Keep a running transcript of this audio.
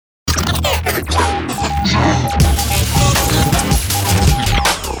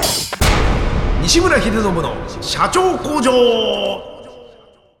西村秀信の社長工場。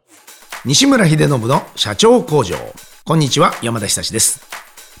西村秀信の社長工場。こんにちは、山田久志です。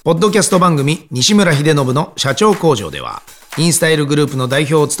ポッドキャスト番組西村秀信の社長工場では、インスタイルグループの代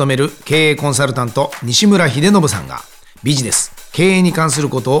表を務める経営コンサルタント西村秀信さんがビジネス経営に関する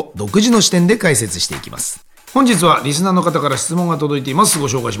ことを独自の視点で解説していきます。本日はリスナーの方から質問が届いています。ご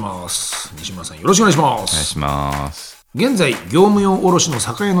紹介します。西村さん、よろしくお願いします。お願いします。現在業務用卸の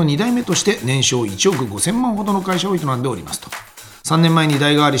酒屋の2代目として年商1億5000万ほどの会社を営んでおりますと。3年前に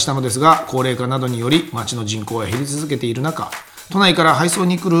代替わりしたのですが、高齢化などにより町の人口が減り続けている中、都内から配送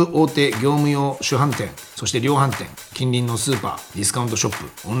に来る大手業務用主販店、そして量販店、近隣のスーパー、ディスカウントショッ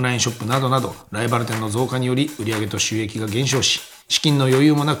プ、オンラインショップなどなどライバル店の増加により売上と収益が減少し、資金の余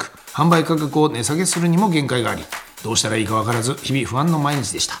裕もなく販売価格を値下げするにも限界があり、どうしたらいいか分からず日々不安の毎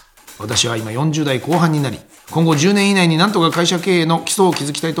日でした。私は今40代後半になり、今後10年以内になんとか会社経営の基礎を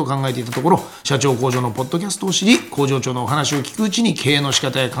築きたいと考えていたところ、社長工場のポッドキャストを知り、工場長のお話を聞くうちに経営の仕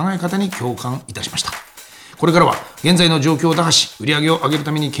方や考え方に共感いたしました。これからは現在の状況を打破し、売上を上げる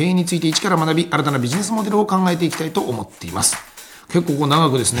ために経営について一から学び、新たなビジネスモデルを考えていきたいと思っています。結構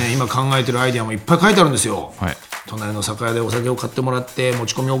長くですね、今考えているアイデアもいっぱい書いてあるんですよ、はい、隣の酒屋でお酒を買ってもらって持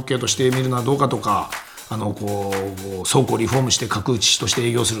ち込み OK としてみるのはどうかとか、倉庫をリフォームして角打ちとして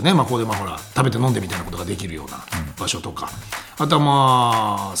営業するね、ここでほら食べて飲んでみたいなことができるような場所とか、あと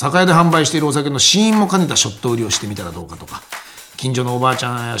は酒屋で販売しているお酒の試飲も兼ねたショット売りをしてみたらどうかとか、近所のおばあち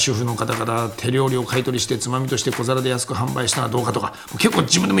ゃんや主婦の方々手料理を買い取りしてつまみとして小皿で安く販売したらどうかとか、結構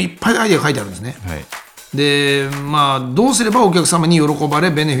自分でもいっぱいアイデアが書いてあるんですね、はい、でどうすればお客様に喜ば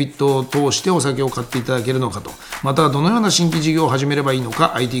れベネフィットを通してお酒を買っていただけるのかと、またはどのような新規事業を始めればいいの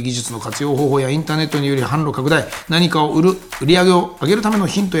か、 IT 技術の活用方法やインターネットにより販路拡大、何かを売り上げを上げるための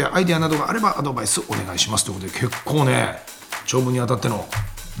ヒントやアイデアなどがあればアドバイスお願いしますということで、結構ね長文にあたっての、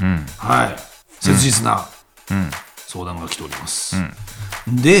はい、切実な、相談が来ております、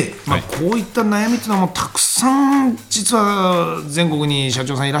で、こういった悩みっていうのはもうたくさん実は全国に社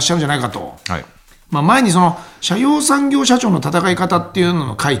長さんいらっしゃるんじゃないかと、はい、前にその社用産業社長の戦い方っていうの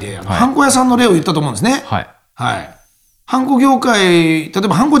の回でハンコ屋さんの例を言ったと思うんですね、はいはい、ハンコ業界、例え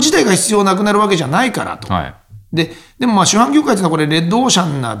ばハンコ自体が必要なくなるわけじゃないからと、はい、でも主販業界っていうのはこれレッドオーシャ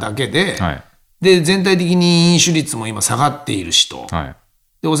ンなだけで、はい、で全体的に飲酒率も今下がっているしと、はい、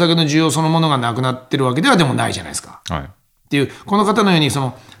でお酒の需要そのものがなくなってるわけではでもないじゃないですか、はい、っていうこの方のように、そ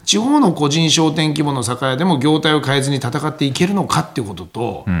の地方の個人商店規模の酒屋でも業態を変えずに戦っていけるのかっていうこと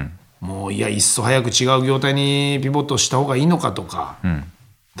と、もういっそ早く違う業態にピボットした方がいいのかとか、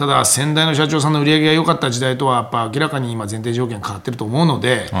ただ先代の社長さんの売り上げが良かった時代とはやっぱ明らかに今前提条件変わってると思うの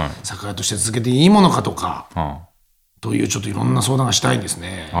で、酒屋として続けていいものかとか、というちょっといろんな相談がしたいんです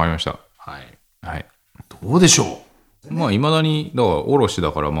ね。わかりました。はいはい、どうでしょう。いまだにだから卸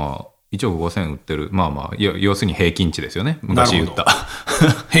だから1億5000売ってる、要するに平均値ですよね、昔言った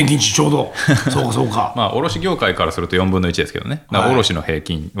平均値ちょうどそうか卸業界からすると4分の1ですけどね、だから卸の平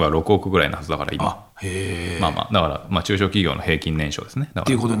均は6億ぐらいのはずだから今、だから中小企業の平均年商ですね、っ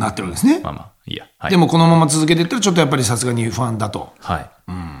ていうことになってるんですね。いいや、はい、でもこのまま続けていったらちょっとやっぱりさすがに不安だと、はい、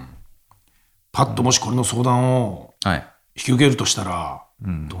パッともしこれの相談を引き受けるとしたら、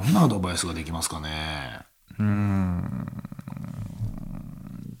どんなアドバイスができますかね。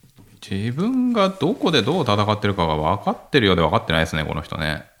自分がどこでどう戦ってるかが分かってるようで分かってないですね、この人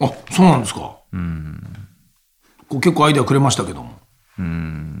ね。あ、そうなんですか。結構アイデアくれましたけども、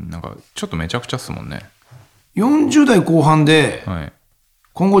なんかちょっとめちゃくちゃっすもんね。40代後半で、はい、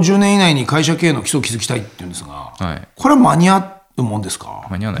今後10年以内に会社経営の基礎を築きたいって言うんですが、はい、これは間に合うもんですか。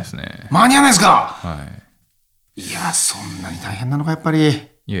間に合わないですね。間に合わないですか。はい、いや、そんなに大変なのかやっぱり。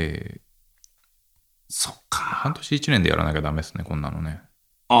いやそっか。半年1年でやらなきゃダメですね、こんなのね。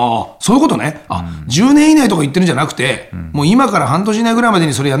そういうことね。10年以内とか言ってるんじゃなくて、もう今から半年以内ぐらいまで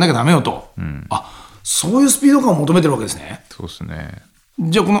にそれやんなきゃダメよと、そういうスピード感を求めてるわけですね。そうですね。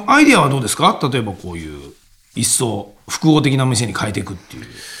じゃあこのアイデアはどうですか。例えばこういう一層複合的な店に変えていくっていう。い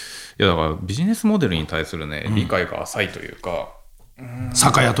やだからビジネスモデルに対するね、理解が浅いというか、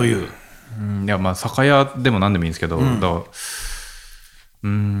酒屋という、いや酒屋でも何でもいいんですけど、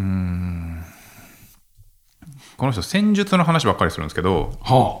この人戦術の話ばっかりするんですけど、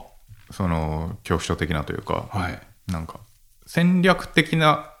その恐怖症的なというか、なんか戦略的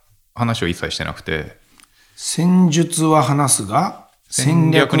な話を一切してなくて、戦術は話すが戦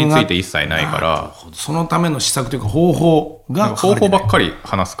略について一切ないから、そのための施策というか方法ばっかり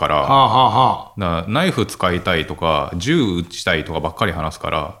話すから、だからナイフ使いたいとか銃撃ちたいとかばっかり話すか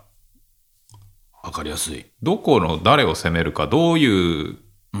ら、分かりやすい。どこの誰を攻めるか、どういう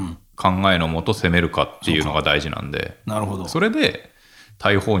考えのもと攻めるかっていうのが大事なんで、なるほど。それで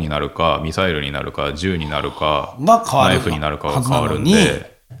大砲になるかミサイルになるか銃になるかナイフになるかが変わるん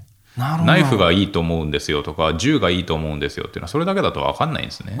で、ナイフがいいと思うんですよとか銃がいいと思うんですよっていうのはそれだけだと分かんないん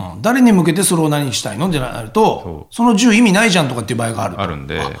ですね、誰に向けてそれを何したいのってなると、その銃意味ないじゃんとかっていう場合があるん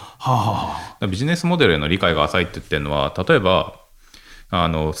で、ビジネスモデルへの理解が浅いって言ってるのは、例えば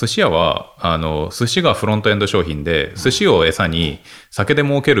寿司屋は寿司がフロントエンド商品で寿司を餌に酒で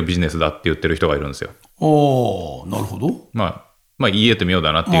儲けるビジネスだって言ってる人がいるんですよ。なるほど。まあ言えてみよう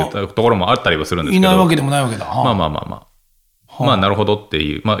だなっていうところもあったりはするんですけど、いないわけでもないわけだ。まあなるほどって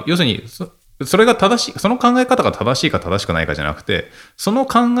いう、要するにそれが正しい、その考え方が正しいか正しくないかじゃなくて、その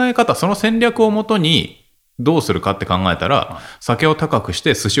考え方、その戦略をもとにどうするかって考えたら、酒を高くし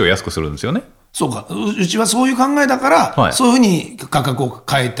て寿司を安くするんですよね。そうか、うちはそういう考えだから、そういうふうに価格を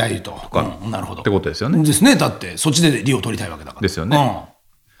変えたいと。なるほど。ってことですよね。ですね。だってそっちで利を取りたいわけだから。ですよね。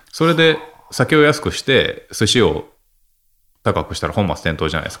それで酒を安くして寿司を高くしたら本末転倒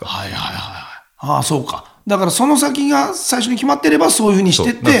じゃないですか。そうか。だからその先が最初に決まってればそういうふうにし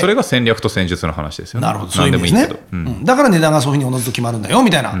てって、それが戦略と戦術の話ですよね。なるほど、そういう意味ですね。だから値段がそういうふうにおのずと決まるんだよ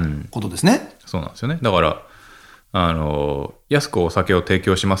みたいなことですね。そうなんですよね。だから安くお酒を提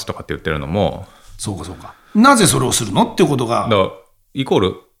供しますとかって言ってるのも、そうか。なぜそれをするのっていうことが、だからイコー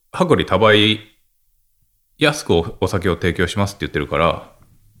ル薄利多売、安くお酒を提供しますって言ってるから、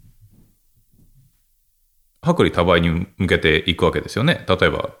薄利多売に向けていくわけですよね。例え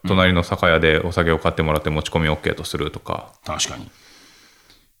ば隣の酒屋でお酒を買ってもらって持ち込み OK とするとか、確かに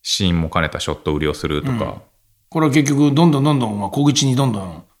試飲も兼ねたショット売りをするとか、これは結局どんどん小口にどんど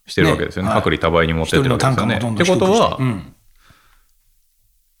んしてるわけですよね。薄利多売に持ってってるわけですよね。ってことは、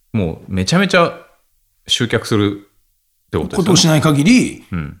もうめちゃめちゃ集客するってことですよね。ことをしない限り、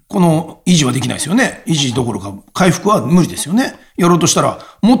この維持はできないですよね。維持どころか回復は無理ですよね。やろうとしたら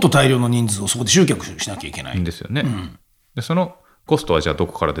もっと大量の人数をそこで集客しなきゃいけないんですよね。でそのコストはじゃあど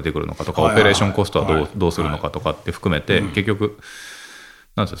こから出てくるのかとか、オペレーションコストはどうするのかとかって含めて、結局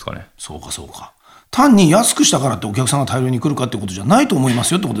なんですかね。そうか。単に安くしたからってお客さんが大量に来るかってことじゃないと思いま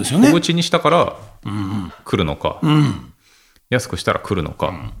すよってことですよね。小口にしたから来るのか、安くしたら来るの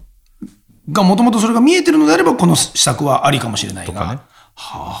か、がもともとそれが見えてるのであればこの施策はありかもしれないが、とかね。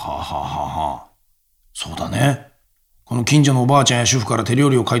そうだね。この近所のおばあちゃんや主婦から手料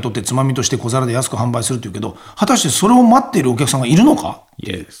理を買い取ってつまみとして小皿で安く販売するというけど、果たしてそれを待っているお客さんがいるのかって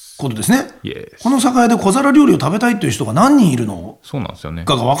いうことですね。この酒屋で小皿料理を食べたいという人が何人いるの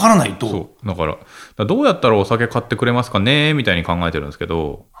かが分からないと。そうだからどうやったらお酒買ってくれますかねみたいに考えてるんですけ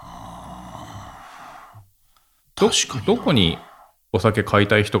ど、どこにお酒買い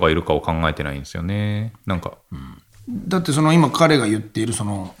たい人がいるかを考えてないんですよね。だってその今彼が言っている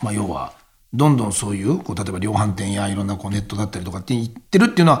要はどんどんそういう例えば量販店やいろんなネットだったりとかって言ってるっ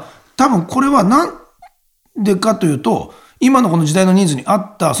ていうのは、多分これはなんでかというと、今のこの時代のニーズに合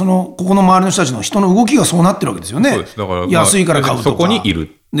ったここの周りの人たちの人の動きがそうなってるわけですよね。そうです。だから安いから買うとか、そこにい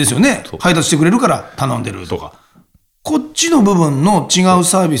るですよね。配達してくれるから頼んでるとか、こっちの部分の違う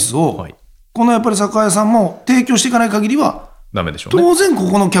サービスをこのやっぱり酒屋さんも提供していかない限りはダメでしょうね。当然こ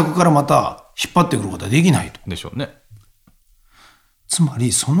この客からまた引っ張ってくることはできないと。でしょうね。つま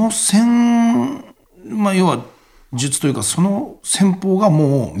りその要は術というかその戦法が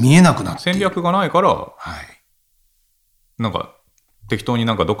もう見えなくなっている。戦略がないから、適当に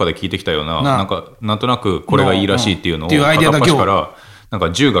どっかで聞いてきたような、なんとなくこれがいいらしいっていうのを片っ端から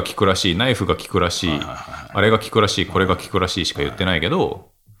銃が効くらしい、ナイフが効くらしい、あれが効くらしい、これが効くらしいしか言ってないけど、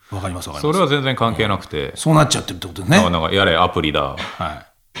わかります。それは全然関係なくて、そうなっちゃってるってことですね。やれアプリだ、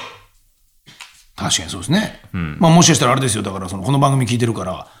確かにそうですね。もしかしたらあれですよ。だからこの番組聞いてるか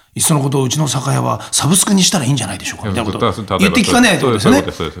ら、いっそのことをうちの酒屋はサブスクにしたらいいんじゃないでしょうかみたいなこと言って聞かないってことですよね。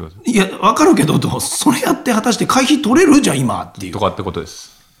いや分かるけど、それやって果たして会費取れるじゃん今っていうとかってことで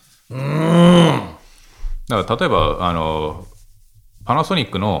す。だから例えばパナソニッ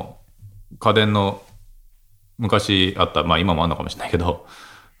クの家電の昔あった、今もあるのかもしれないけど、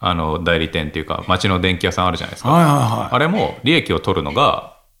代理店っていうか町の電気屋さんあるじゃないですか。あれも利益を取るの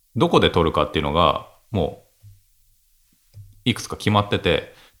がどこで取るかっていうのがもういくつか決まって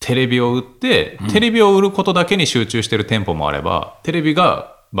て、テレビを売って、テレビを売ることだけに集中してる店舗もあれば、テレビ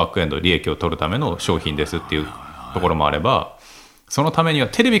がバックエンド利益を取るための商品ですっていうところもあれば、そのためには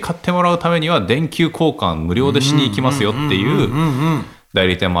テレビ買ってもらうためには電球交換無料でしに行きますよっていう代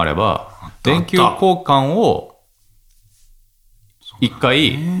理店もあれば、電球交換を1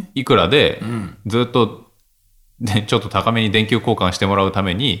回いくらでずっとちょっと高めに電球交換してもらうた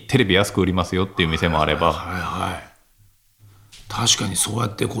めにテレビ安く売りますよっていう店もあれば、確かにそうや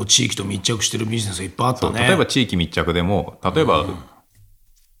って地域と密着してるビジネスがいっぱいあったね。例えば地域密着でも、例えば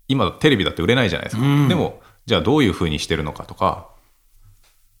今テレビだって売れないじゃないですか、でもじゃあどういう風にしてるのかとか、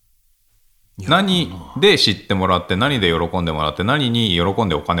何で知ってもらって、何で喜んでもらって、何に喜ん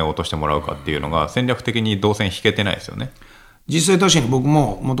でお金を落としてもらうかっていうのが戦略的に動線引けてないですよね。実際確かに僕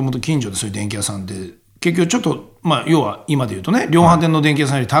ももともと近所でそういう電気屋さんで、結局ちょっと、要は今で言うとね、量販店の電気屋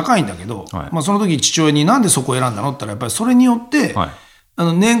さんより高いんだけど、その時父親になんでそこを選んだのって言ったら、やっぱりそれによって、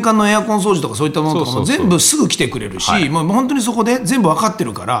年間のエアコン掃除とかそういったものとかも全部すぐ来てくれるし、もう本当にそこで全部分かって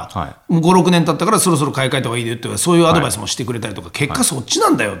るから、もう5、6年経ったからそろそろ買い替えた方がいいでって、そういうアドバイスもしてくれたりとか、結果そっち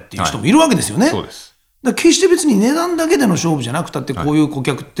なんだよっていう人もいるわけですよね。そうです。だから決して別に値段だけでの勝負じゃなくたって、こういう顧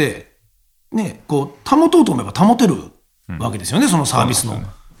客って、ね、こう保とうと思えば保てるわけですよね、そのサービスの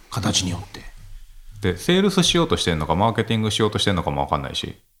形によって。でセールスしようとしてるのかマーケティングしようとしてるのかも分かんない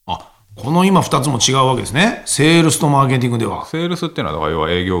し、この今2つも違うわけですね。セールスとマーケティングでは。セールスっていうのはだから要は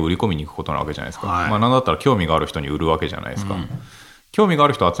営業を売り込みに行くことなわけじゃないですか、なんだったら興味がある人に売るわけじゃないですか、興味があ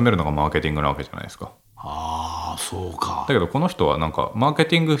る人を集めるのがマーケティングなわけじゃないですか。そうか。だけどこの人はなんかマーケ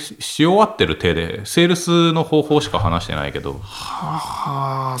ティングし終わってる手でセールスの方法しか話してないけど、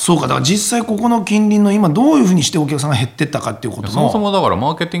そうか。だから実際ここの近隣の今どういうふうにしてお客さんが減ってったかっていうことも、そもそもだからマ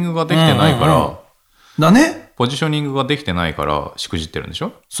ーケティングができてないから、だね、ポジショニングができてないからしくじってるんでし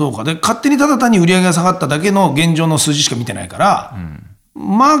ょ。そうか。で勝手にただ単に売り上げが下がっただけの現状の数字しか見てないから、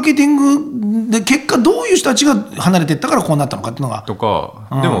マーケティングで結果どういう人たちが離れていったからこうなったのかっていうのがと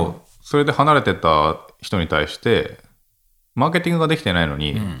か、でもそれで離れてった人に対してマーケティングができてないの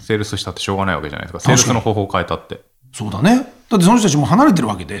にセールスしたってしょうがないわけじゃないですか、セールスの方法を変えたって。そうだね。だってその人たちも離れてる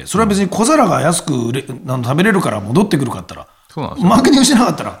わけで、それは別に小皿が安く食べれるから戻ってくるかったら、そうなんですよ。マーケティングしてな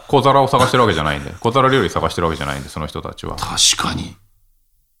かったら小皿を探してるわけじゃないんで、小皿料理探してるわけじゃないんで、その人たちは。確かに。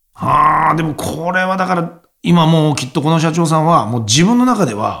でもこれはだから今もうきっとこの社長さんはもう自分の中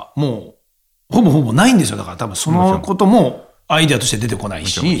ではもうほぼないんですよ。だから多分そのこともアイデアとして出てこない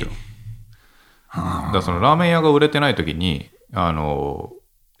し、だからそのラーメン屋が売れてない時に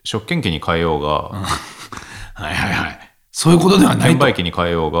食券機に変えようがそういうことではないと。券売機に変え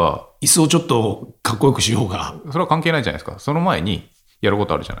ようが、椅子をちょっとかっこよくしようが、それは関係ないじゃないですか。その前にやるこ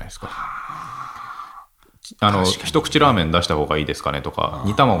とあるじゃないですか。一口ラーメン出した方がいいですかねとか、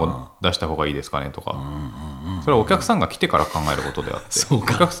煮卵出した方がいいですかねとか、それはお客さんが来てから考えることであって、お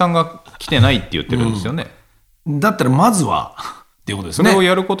客さんが来てないって言ってるんですよね。だったらまずはっていうことですね。それを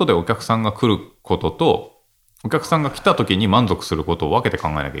やることでお客さんが来ることと、お客さんが来た時に満足することを分けて考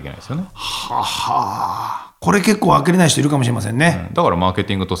えなきゃいけないですよね。これ結構分かりない人いるかもしれませんね。だからマーケ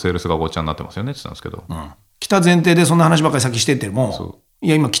ティングとセールスがごっちゃになってますよねって言ったんですけど、来た前提でそんな話ばっかり先してっても、い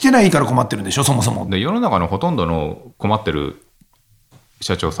や今来てないから困ってるんでしょ、そもそも。で世の中のほとんどの困ってる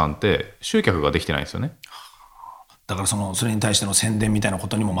社長さんって集客ができてないんですよね。だからそれに対しての宣伝みたいなこ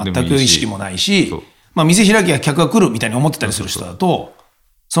とにも全く意識もないし、店開きや客が来るみたいに思ってたりする人だと、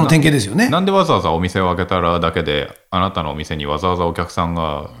その典型ですよね。なんでわざわざお店を開けたらだけであなたのお店にわざわざお客さん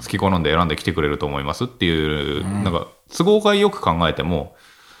が好き好んで選んで来てくれると思いますっていう、なんか都合がよく考えても、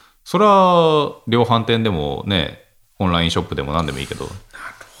それは量販店でもね、オンラインショップでも何でもいいけど。なる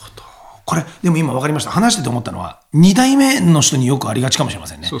ほど。これでも今分かりました。話してて思ったのは2代目の人によくありがちかもしれま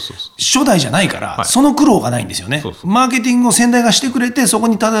せんね。初代じゃないから、その苦労がないんですよね。マーケティングを先代がしてくれて、そこ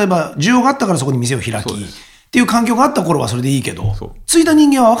に例えば需要があったからそこに店を開きっていう環境があった頃はそれでいいけど、継いだ人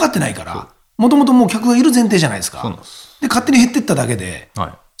間は分かってないから、もともともう客がいる前提じゃないですか。で勝手に減っていっただけで、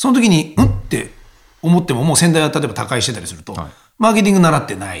その時にって思っても、もう先代は例えば他界してたりすると、マーケティング習っ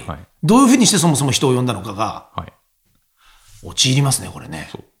てない、どういうふうにしてそもそも人を呼んだのかが、陥りますね、これね。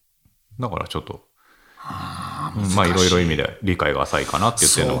だからちょっといろいろ意味で理解が浅いかなって言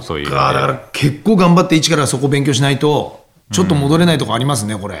ってるのもそういう。だから結構頑張って一からそこ勉強しないとちょっと戻れないとこあります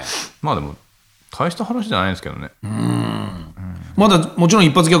ね、これ。でも大した話じゃないんですけどね。まだもちろん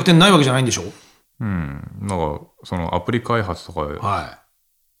一発逆転ないわけじゃないんでしょ。なんかそのアプリ開発とか、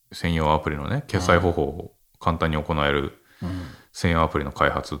専用アプリのね、決済方法を簡単に行える専用アプリの開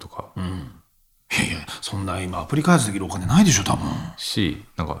発とか、いやそんな今アプリ開発できるお金ないでしょ多分。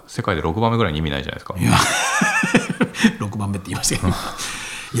なんか世界で6番目ぐらいに意味ないじゃないですか。いや6番目って言いましたけど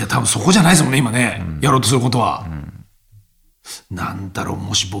いや多分そこじゃないですもんね今ね、やろうとすることは。なんだろう、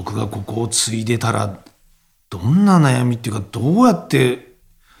もし僕がここを継いでたらどんな悩みっていうか、どうやって。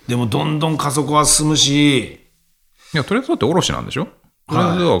でもどんどん加速は進むし、いやとりあえずだって卸なんでしょ。とり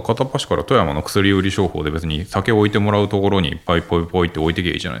あえずは片っ端から富山の薬売り商法で別に酒を置いてもらうところにポイポイポイって置いてき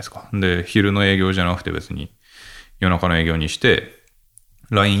ゃいいじゃないですか。で昼の営業じゃなくて別に夜中の営業にして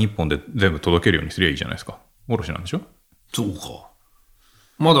LINE1 本で全部届けるようにすりゃいいじゃないですか。卸なんでしょ。そうか。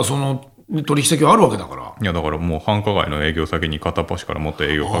まだその取引先はあるわけだから。いやだからもう繁華街の営業先に片っ端からもっと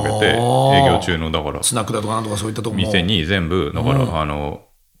営業かけて、営業中のだからスナックだとかなんとかそういったところ店に全部だから、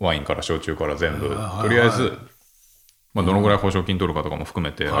ワインから焼酎から全部とりあえず、まあ、どのぐらい保証金取るかとかも含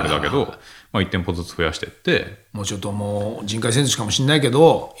めてあれだけど、まあ、1店舗ずつ増やしていって、もうちょっともう人海戦術かもしれないけ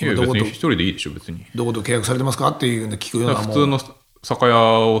ど、今どこと別に一人でいいでしょ別に。どこと契約されてますかっていうの聞くような、普通の酒屋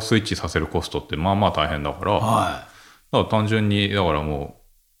をスイッチさせるコストってまあまあ大変だから、だから単純にだからも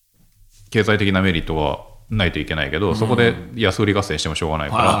う経済的なメリットはないといけないけど、そこで安売り合戦してもしょうがない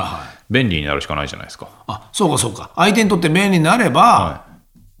から、便利になるしかないじゃないですか。あ、そうかそうか。相手にとって便利になれば、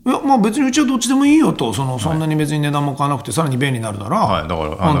いやまあ別にうちはどっちでもいいよと、そんなに別に値段も買わなくてさらに便利になるなら、だか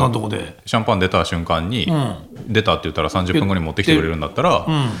らあんたのとこでシャンパン出た瞬間に、出たって言ったら30分後に持ってきてくれるんだったら、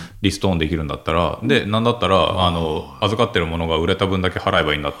リストオンできるんだったら、でなんだったら預かってるものが売れた分だけ払え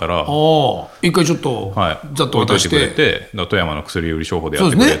ばいいんだったら、一回ちょっとざっと渡して置いといてくれて、富山の薬売り商法でやっ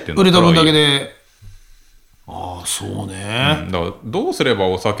てくれっていうの売れた分だけで、そうね、だからどうすれば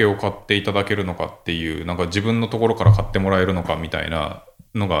お酒を買っていただけるのかっていう、なんか自分のところから買ってもらえるのかみたいな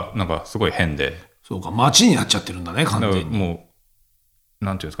のがなんかすごい変で。そうか、街になっちゃってるんだね完全に。もう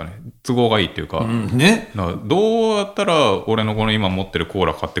なんていうんですかね、都合がいいっていうか、だからどうやったら俺のこの今持ってるコー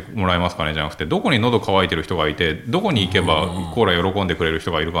ラ買ってもらえますかねじゃなくて、どこに喉乾いてる人がいて、どこに行けばコーラ喜んでくれる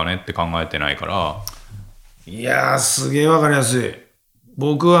人がいるかねって考えてないから。いやーすげえわかりやすい。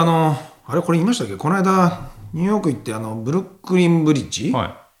僕あれこれ言いましたっけ、この間ニューヨーク行ってブルックリンブリッジ、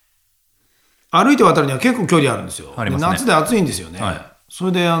歩いて渡るには結構距離あるんですよ。で夏で暑いんですよね。そ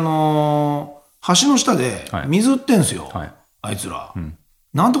れで橋の下で水売ってんすよ、あいつら。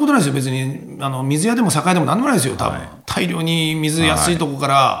なんてことないですよ別に。水屋でも酒屋でもなんでもないですよ多分。大量に水安いとこか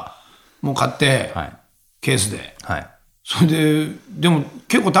らもう買って、ケースで、それででも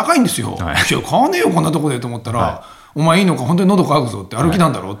結構高いんですよ。いや買わねえよこんなとこでと思ったら、お前いいのか本当に喉乾くぞって歩きな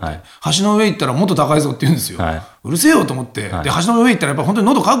んだろって、橋の上行ったらもっと高いぞって言うんですよ。うるせえよと思って、で橋の上行ったらやっぱり本当に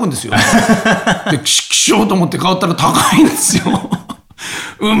喉乾くんですよ。できしょうと思って買ったら高いんですよ。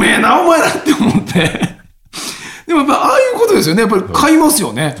うめえなお前らって思って。でもやっぱああいうことですよね。やっぱり買います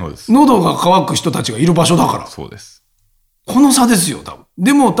よね。喉が渇く人たちがいる場所だから。そうです。この差ですよ多分。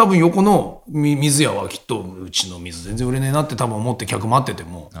でも多分横の水屋はきっとうちの水全然売れねえなって多分思って客待ってて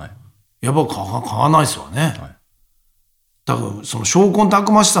も、やっぱ買わないですわね。多分その証拠た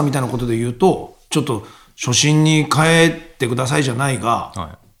くましさみたいなことで言うと、ちょっと初心に帰ってくださいじゃない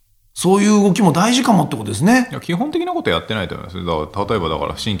が、そういう動きも大事かもってことですね。いや基本的なことやってないと思います。だから例えばだか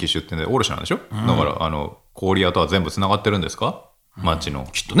ら新規出店で卸なんでしょ、だから氷屋とは全部つながってるんですか、町の。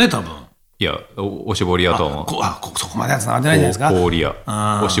きっとね多分。いやおしぼり屋ともそこまではつながってないじゃないですか。氷屋、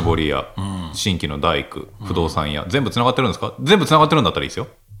おしぼり屋、新規の大工、不動産屋、全部つながってるんですか。全部つながってるんだったらいいですよ。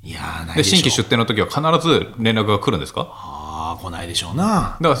いやないで新規出店の時は必ず連絡が来るんですか。来ないでしょう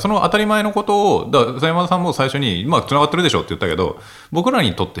な。だからその当たり前のことを、だから山田さんも最初に今つながってるでしょって言ったけど、僕ら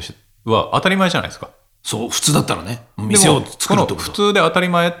にとっては当たり前じゃないですか。そう普通だったらね、店を作るってこと。普通で当たり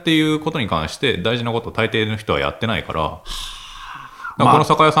前っていうことに関して大事なことを大抵の人はやってないから、だからこの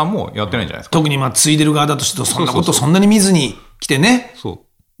酒屋さんもやってないんじゃないですか。特に継いでる側だとしてそんなことそんなに見ずに来てね。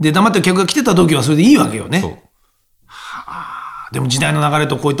で黙って客が来てた時はそれでいいわけよね。でも時代の流れ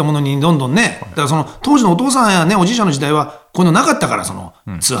とこういったものにどんどんね、だからその当時のお父さんやねおじいちゃんの時代はこういうのなかったから、その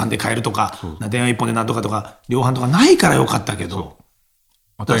通販で買えるとか、電話一本でなんとかとか量販とかないからよかったけど、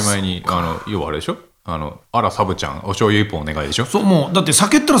当たり前に要はあれでしょ、あらサブちゃんお醤油一本お願いでしょ。そうもうだって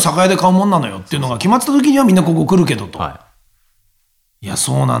酒ったら酒屋で買うもんなのよっていうのが決まってた時にはみんなここ来るけどと。いや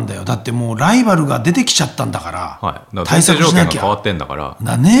そうなんだよ。だってもうライバルが出てきちゃったんだから、対策しなきゃ。変わってんだから。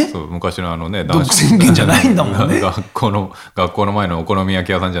そう昔のね独占権じゃないんだもんね。学校の前のお好み焼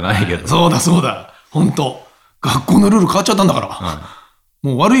き屋さんじゃないけど。そうだ本当学校のルール変わっちゃったんだから。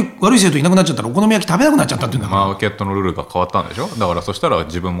もう悪い生徒いなくなっちゃったらお好み焼き食べなくなっちゃったっていうんだから。マーケットのルールが変わったんでしょ。だからそしたら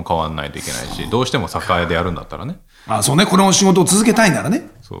自分も変わんないといけないし、どうしても酒屋でやるんだったらね。そうね、この仕事を続けたいならね。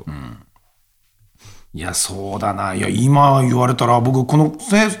いやそうだな。いや今言われたら僕この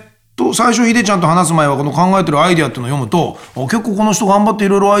最初ヒデちゃんと話す前はこの考えてるアイデアっていうのを読むと、結構この人頑張ってい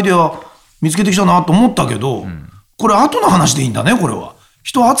ろいろアイデア見つけてきたなと思ったけど、これ後の話でいいんだね。これは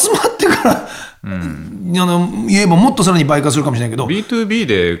人集まってから言えばもっとさらに倍化するかもしれないけど、 B2B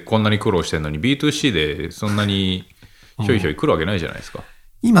でこんなに苦労してるのに B2C でそんなにひょいひょい来るわけないじゃないですか。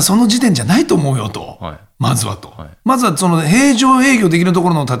今その時点じゃないと思うよと、まずはその平常営業できるとこ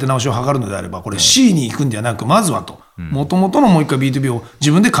ろの立て直しを図るのであれば、これ C に行くんではなく、まずはと、もともとのもう一回 B2B を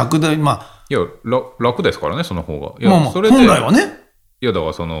自分で拡大、いや楽ですからねその方が。それで本来はね。いやだか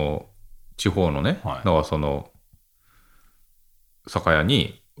らその地方のね、だからその酒屋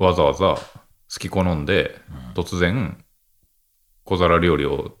にわざわざ好き好んで突然小皿料理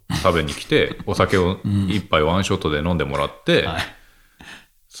を食べに来てお酒を一杯ワンショットで飲んでもらって、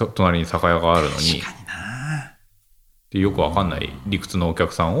隣に酒屋があるのにでよくわかんない理屈のお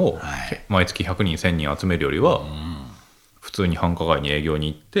客さんを毎月100人1000人集めるよりは、普通に繁華街に営業に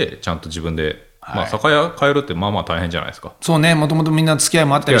行ってちゃんと自分で、まあ、酒屋変えるってまあまあ大変じゃないですか。そうね、もともとみんな付き合い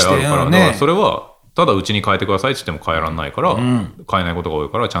もあったりしてだからそれはただうちに変えてくださいって言っても変えられないから、変えないことが多い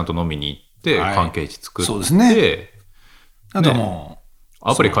からちゃんと飲みに行って関係値作って、そうですね。あともう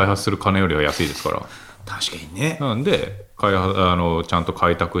アプリ開発する金よりは安いですから。確かにね。なんでちゃんと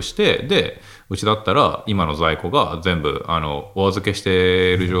開拓して、でうちだったら今の在庫が全部お預けし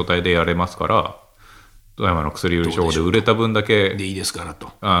ている状態でやれますから、富山の薬売り所で売れた分だけでいいですからと、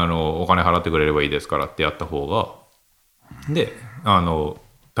お金払ってくれればいいですからってやった方が、で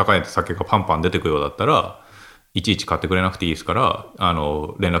高い酒がパンパン出てくるようだったらいちいち買ってくれなくていいですから、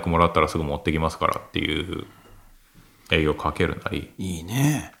連絡もらったらすぐ持ってきますからっていう営業かけるなり。いい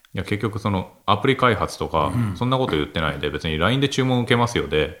ね。いや結局そのアプリ開発とか、そんなこと言ってないで、別に LINE で注文受けますよ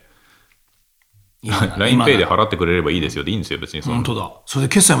で、LINEPay で払ってくれればいいですよでいいんですよ、別に。本当だ、それ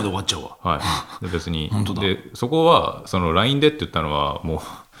で決済まで終わっちゃうわ。はい、で別に本当だ。でそこはその LINE でって言ったのはもう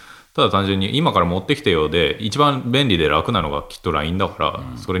ただ単純に今から持ってきてよで一番便利で楽なのがきっと LINE だか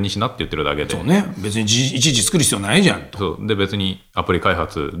ら、それにしなって言ってるだけで。そうね、別にいちいち作る必要ないじゃんと。そうで別にアプリ開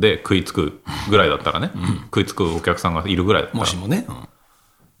発で食いつくぐらいだったらね、食いつくお客さんがいるぐらいだったら、もしもね、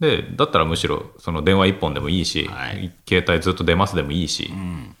でだったらむしろその電話1本でもいいし、携帯ずっと出ますでもいいし、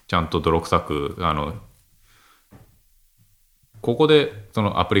ちゃんと泥臭くここでそ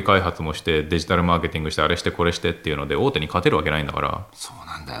のアプリ開発もしてデジタルマーケティングしてあれしてこれしてっていうので大手に勝てるわけないんだから。そう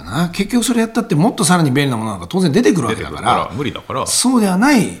なんだよな。結局それやったってもっとさらに便利なものなんか当然出てくるわけだから無理だから。そうでは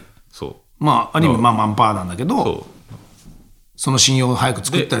ない。そう、まあある意味まあマンパワーなんだけど、その信用を早く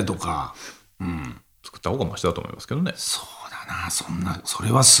作ったりとか、作った方がマシだと思いますけどね。そうだな、そ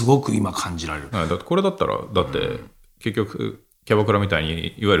れはすごく今感じられる。だってこれだったらだって結局キャバクラみたい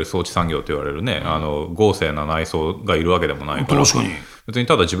にいわゆる装置産業と言われるね、豪勢な内装がいるわけでもないから。確かに別に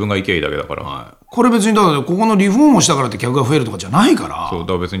ただ自分が行けばいいだけだから、これ別にだからここのリフォームをしたからって客が増えるとかじゃないから。そうだ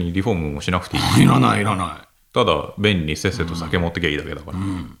から別にリフォームもしなくていい。いらないただ便利にせっせと酒持ってきゃいいだけだから、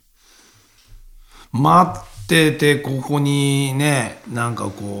待っててここにねなんか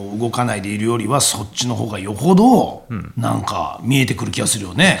こう動かないでいるよりはそっちの方がよほどなんか見えてくる気がする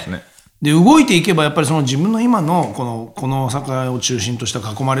よね。で動いていけばやっぱりその自分の今のこの酒屋を中心とした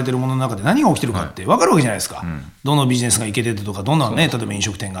囲まれてるものの中で何が起きてるかって分かるわけじゃないですか、どのビジネスがいけててとかどんなね、例えば飲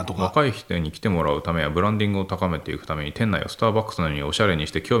食店がとか。若い人に来てもらうためやブランディングを高めていくために店内をスターバックスのようにおしゃれに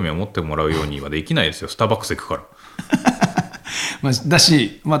して興味を持ってもらうようにはできないですよ。スターバックス行くからだ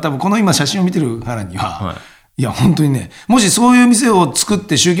し、多分この今写真を見てるからには、いや本当にね、もしそういう店を作っ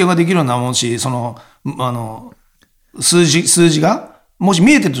て集客ができるようなもしその数字がもし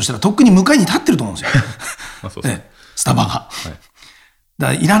見えてるとしたらとっくに向かいに立ってると思うんですよそうですね、スタバが、だ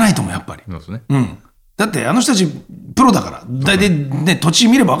からいらないと思うやっぱり。そうですね、だってあの人たちプロだから大体ね土地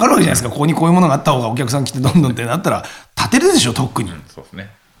見れば分かるわけじゃないですか、ここにこういうものがあった方がお客さん来てどんどんってなったら立てるでしょとっくに。そうですね。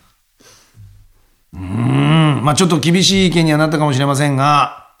ちょっと厳しい意見にはなったかもしれません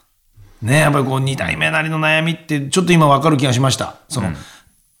がね、やっぱりこう2代目なりの悩みってちょっと今分かる気がしました。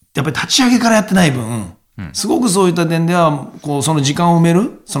やっぱり立ち上げからやってない分、すごくそういった点ではこうその時間を埋め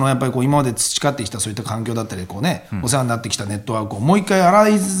る、やっぱりこう今まで培ってきたそういった環境だったりこう、ね、お世話になってきたネットワークをもう一回洗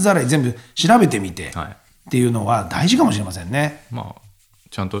いざらい全部調べてみて、っていうのは大事かもしれませんね。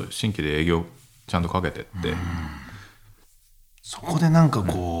ちゃんと新規で営業ちゃんとかけてって、そこでなんか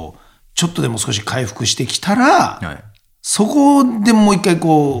こう、ちょっとでも少し回復してきたら、そこでもう一回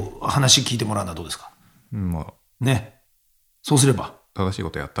こう話聞いてもらうのはどうですか。ね、そうすれば正しいこ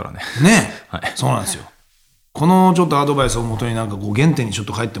とやったらねそうなんですよ。このちょっとアドバイスをもとになんかこう原点にちょっ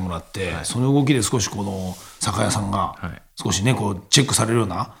と帰ってもらって、その動きで少しこの酒屋さんが少しねこうチェックされるよう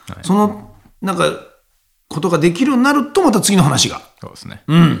な、そのなんかことができるようになるとまた次の話が。そうですね。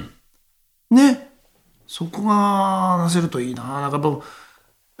ね、そこがなせるといいな。なんか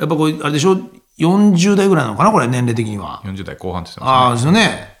やっぱこれあれでしょ、40代ぐらいなのかなこれ年齢的には。40代後半って言ってますね。ですよ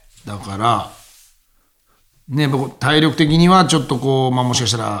ね。だからね、僕体力的にはちょっとこう、もしか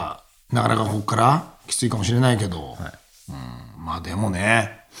したらなかなかここからきついかもしれないけど、でも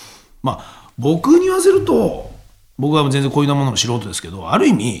ね、僕に言わせると、僕は全然こういうものの素人ですけど、ある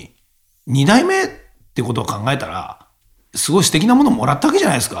意味2代目ってことを考えたらすごい素敵なものをもらったわけじゃ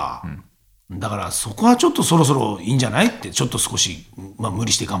ないですか、だからそこはちょっとそろそろいいんじゃないってちょっと少し、無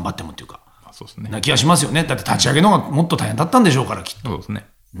理して頑張ってもっていうか、そうですね、な気がしますよね。だって立ち上げの方がもっと大変だったんでしょうからきっと。そうです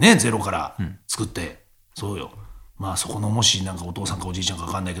ね。ゼロから作って、そうよ。そこのもしなんかお父さんかおじいちゃんか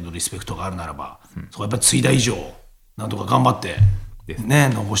分かんないけどリスペクトがあるならば、そこはやっぱり継いだ以上なんとか頑張ってね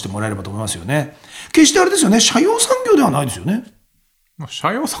残してもらえればと思いますよね。決してあれですよね、社用産業ではないですよね。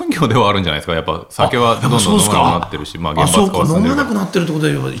社用産業ではあるんじゃないですか。やっぱ酒はどんどん飲まなくなってるし、まあ、そうか、飲まなくなってるってこと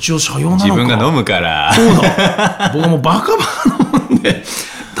で一応社用なのか。自分が飲むから。そうだ。僕はもうバカ飲んで。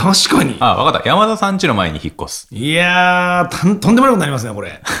確かに。あ、分かった。山田さん家の前に引っ越す。いやー、とんでもないことになりますね、こ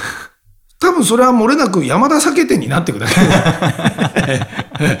れ。多分それは漏れなく山田酒店になっていくだけ。そ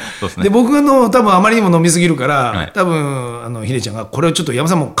うですね。で、僕が多分あまりにも飲みすぎるから、はい、多分ヒデちゃんがこれをちょっと山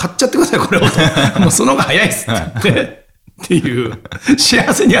田さんもう買っちゃってください、これをと。もうその方が早いっすって言って。っていう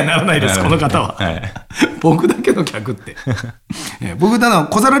幸せにはならないです、この方は、はい、僕だけの客って僕ただ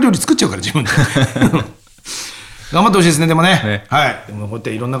小皿料理作っちゃうから自分で頑張ってほしいですね。でもね、はい、でもこうやっ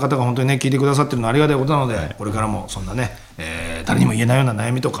ていろんな方が本当にね聞いてくださってるのはありがたいことなので、はい、これからもそんなね、誰にも言えないような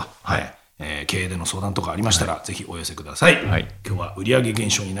悩みとか、はい経営での相談とかありましたら、はい、ぜひお寄せください、はい、今日は売上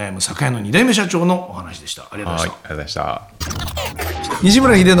減少に悩む酒屋の2代目社長のお話でした。ありがとうございました。はい、ありがとうございました。西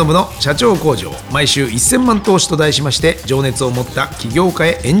村秀信の社長工場、毎週1000万投資と題しまして、情熱を持った起業家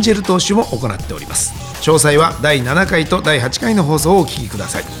へエンジェル投資も行っております。詳細は第7回と第8回の放送をお聞きくだ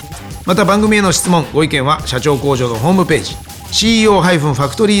さい。また番組への質問ご意見は社長工場のホームページ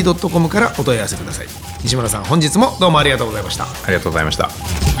CEO-factory.com からお問い合わせください。西村さん、本日もどうもありがとうございました。ありがとうございました。